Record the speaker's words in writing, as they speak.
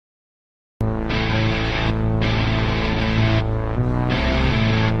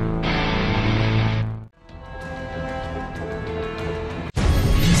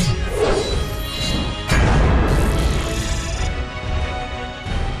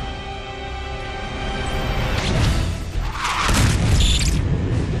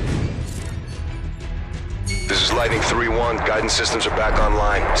Lightning 3-1, guidance systems are back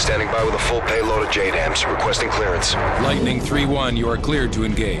online. Standing by with a full payload of JDAMs, requesting clearance. Lightning 3-1, you are cleared to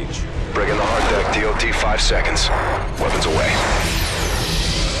engage. Bring in the hard deck, DOT 5 seconds. Weapons away.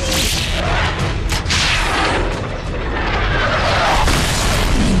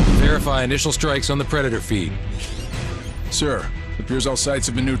 Verify initial strikes on the Predator feed. Sir, appears all sites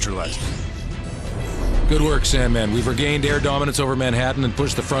have been neutralized. Good work, Sandman. We've regained air dominance over Manhattan and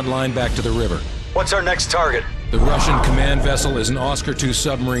pushed the front line back to the river. What's our next target? The Russian command vessel is an Oscar II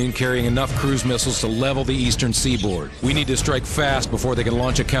submarine carrying enough cruise missiles to level the eastern seaboard. We need to strike fast before they can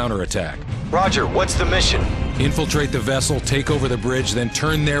launch a counterattack. Roger, what's the mission? Infiltrate the vessel, take over the bridge, then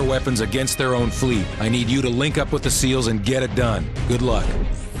turn their weapons against their own fleet. I need you to link up with the SEALs and get it done. Good luck.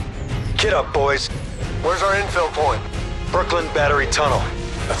 Get up, boys. Where's our infill point? Brooklyn Battery Tunnel.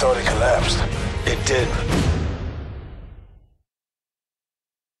 I thought it collapsed. It did.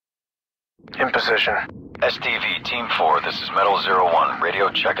 In position. STV, Team 4, this is Metal 01. Radio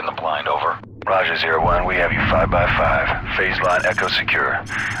checking the blind, over. Roger, 01. We have you 5x5. Phase line echo secure.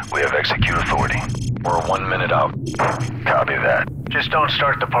 We have execute authority. We're 1 minute out. Copy that. Just don't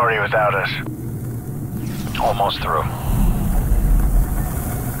start the party without us. Almost through.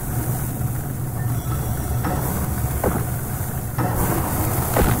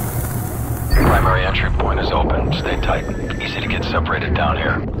 Primary entry point is open. Stay tight. Easy to get separated down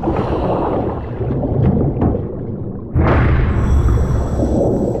here.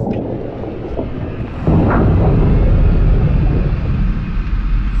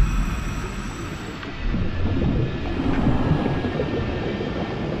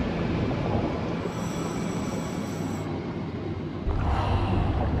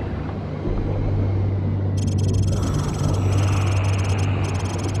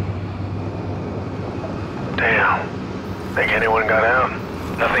 Damn. Think anyone got out?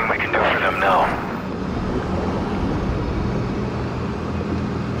 Nothing we can do for them now.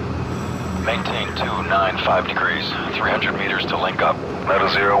 Maintain 295 degrees. 300 meters to link up. Metal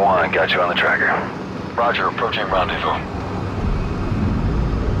 01, got you on the tracker. Roger, approaching rendezvous.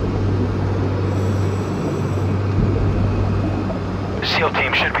 SEAL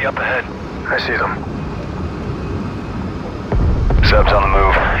team should be up ahead. I see them. Sub's on the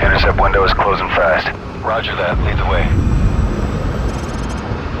move. Intercept window is closing fast. Roger that. Lead the way.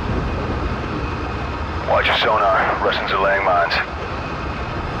 Watch your sonar. Russians are laying mines.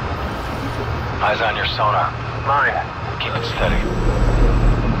 Eyes on your sonar. Mine. Keep it steady.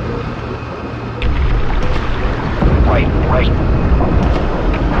 Right.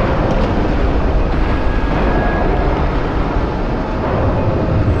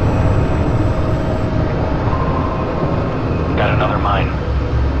 Got another mine.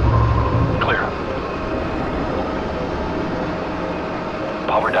 Clear.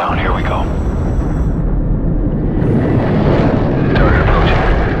 Power down. Here we go. Target approaching.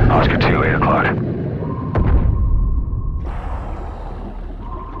 Oscar 2, 8 o'clock.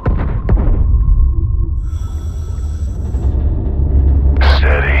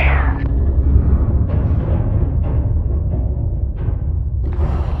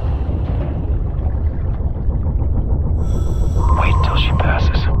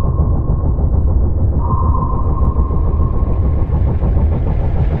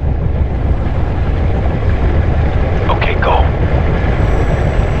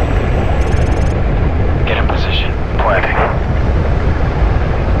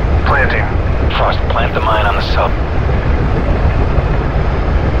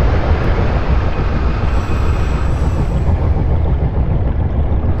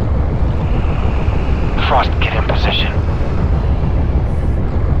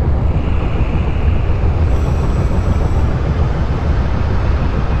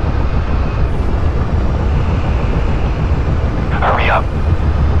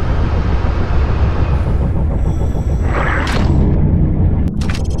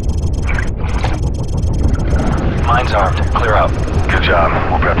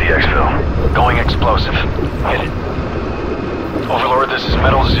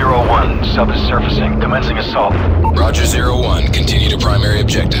 Roger 01, continue to primary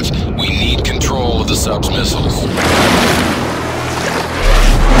objective. We need control of the sub's missiles.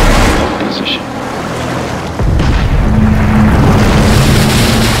 Position.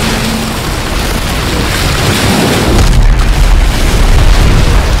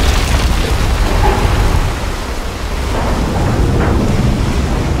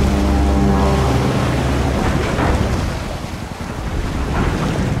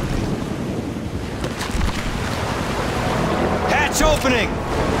 Opening!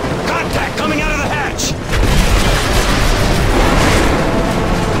 Contact coming out of the hatch!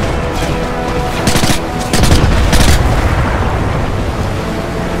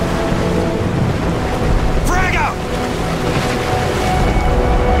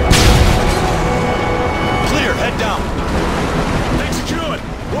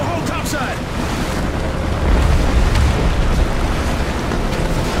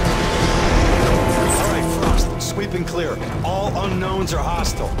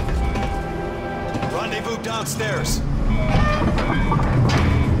 hostile. Rendezvous downstairs.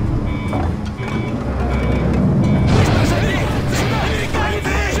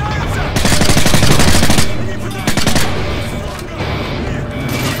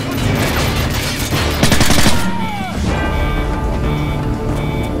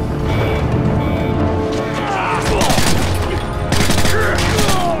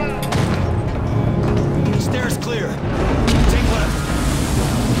 Stairs clear. Take left.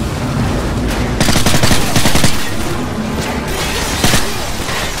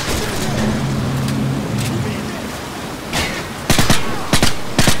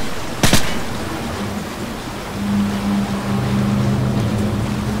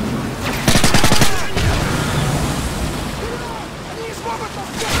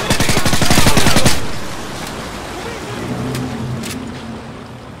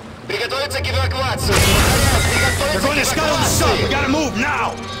 They're going to scuttle the sub. We gotta move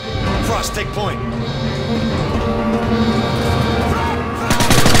now. Frost, take point.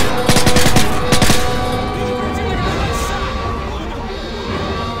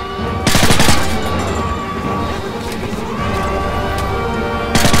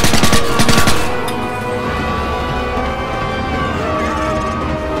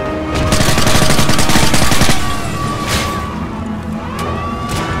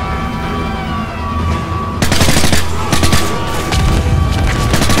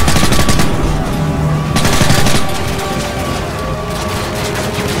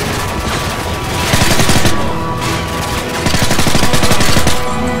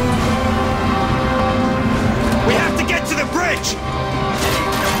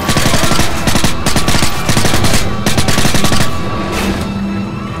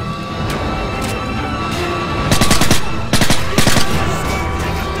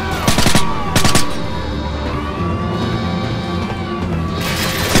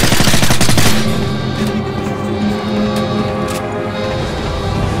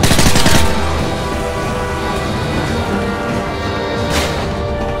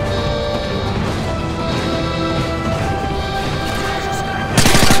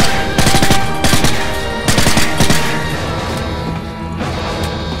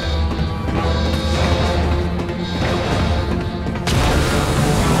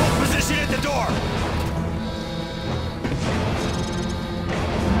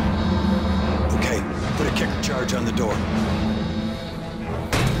 On the door.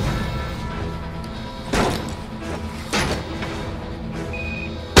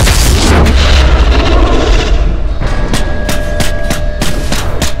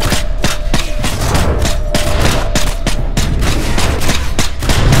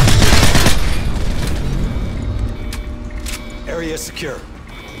 Area secure.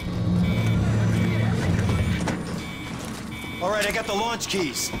 All right, I got the launch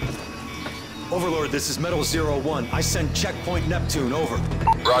keys. Overlord, this is Metal 01. I send checkpoint Neptune, over.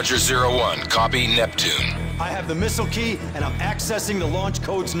 Roger 01, copy Neptune. I have the missile key, and I'm accessing the launch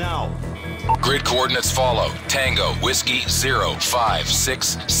codes now. Grid coordinates follow. Tango, Whiskey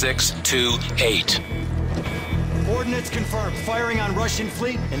 0566228. Coordinates confirmed. Firing on Russian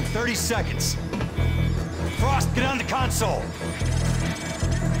fleet in 30 seconds. Frost, get on the console.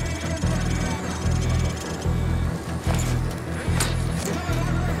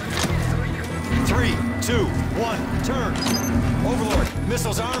 Three, two, one, turn. Overlord,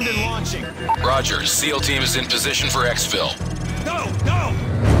 missiles armed and launching. Roger, SEAL team is in position for exfil. Go, go!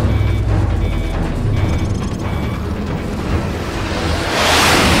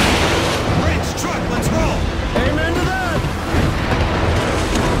 Bridge, truck, let's roll! Amen to that!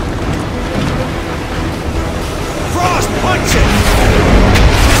 Frost, punch it!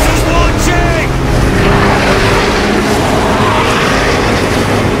 Missiles launching!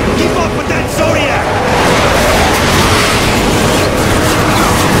 Keep up with that Zodiac!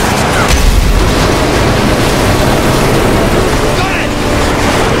 Got it!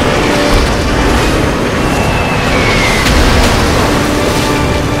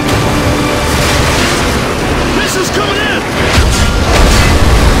 Missiles coming in!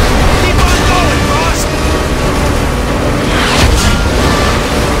 Keep on going, Frost!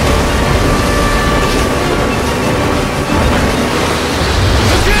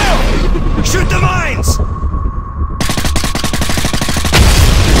 Shoot the mines!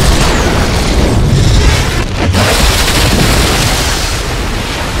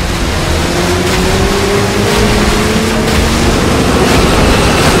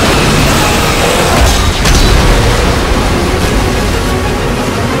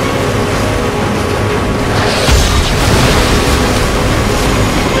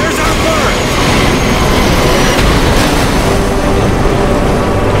 There's our bird!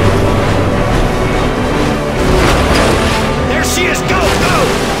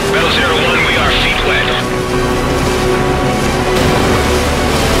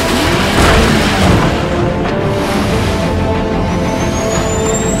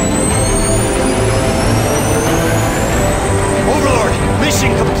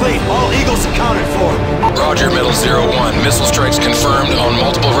 accounted for. Roger, Metal 01. Missile strikes confirmed on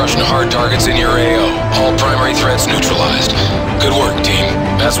multiple Russian hard targets in your AO. All primary threats neutralized. Good work, team.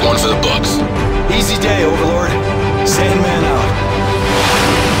 That's one for the books. Easy day, Overlord. Sandman out.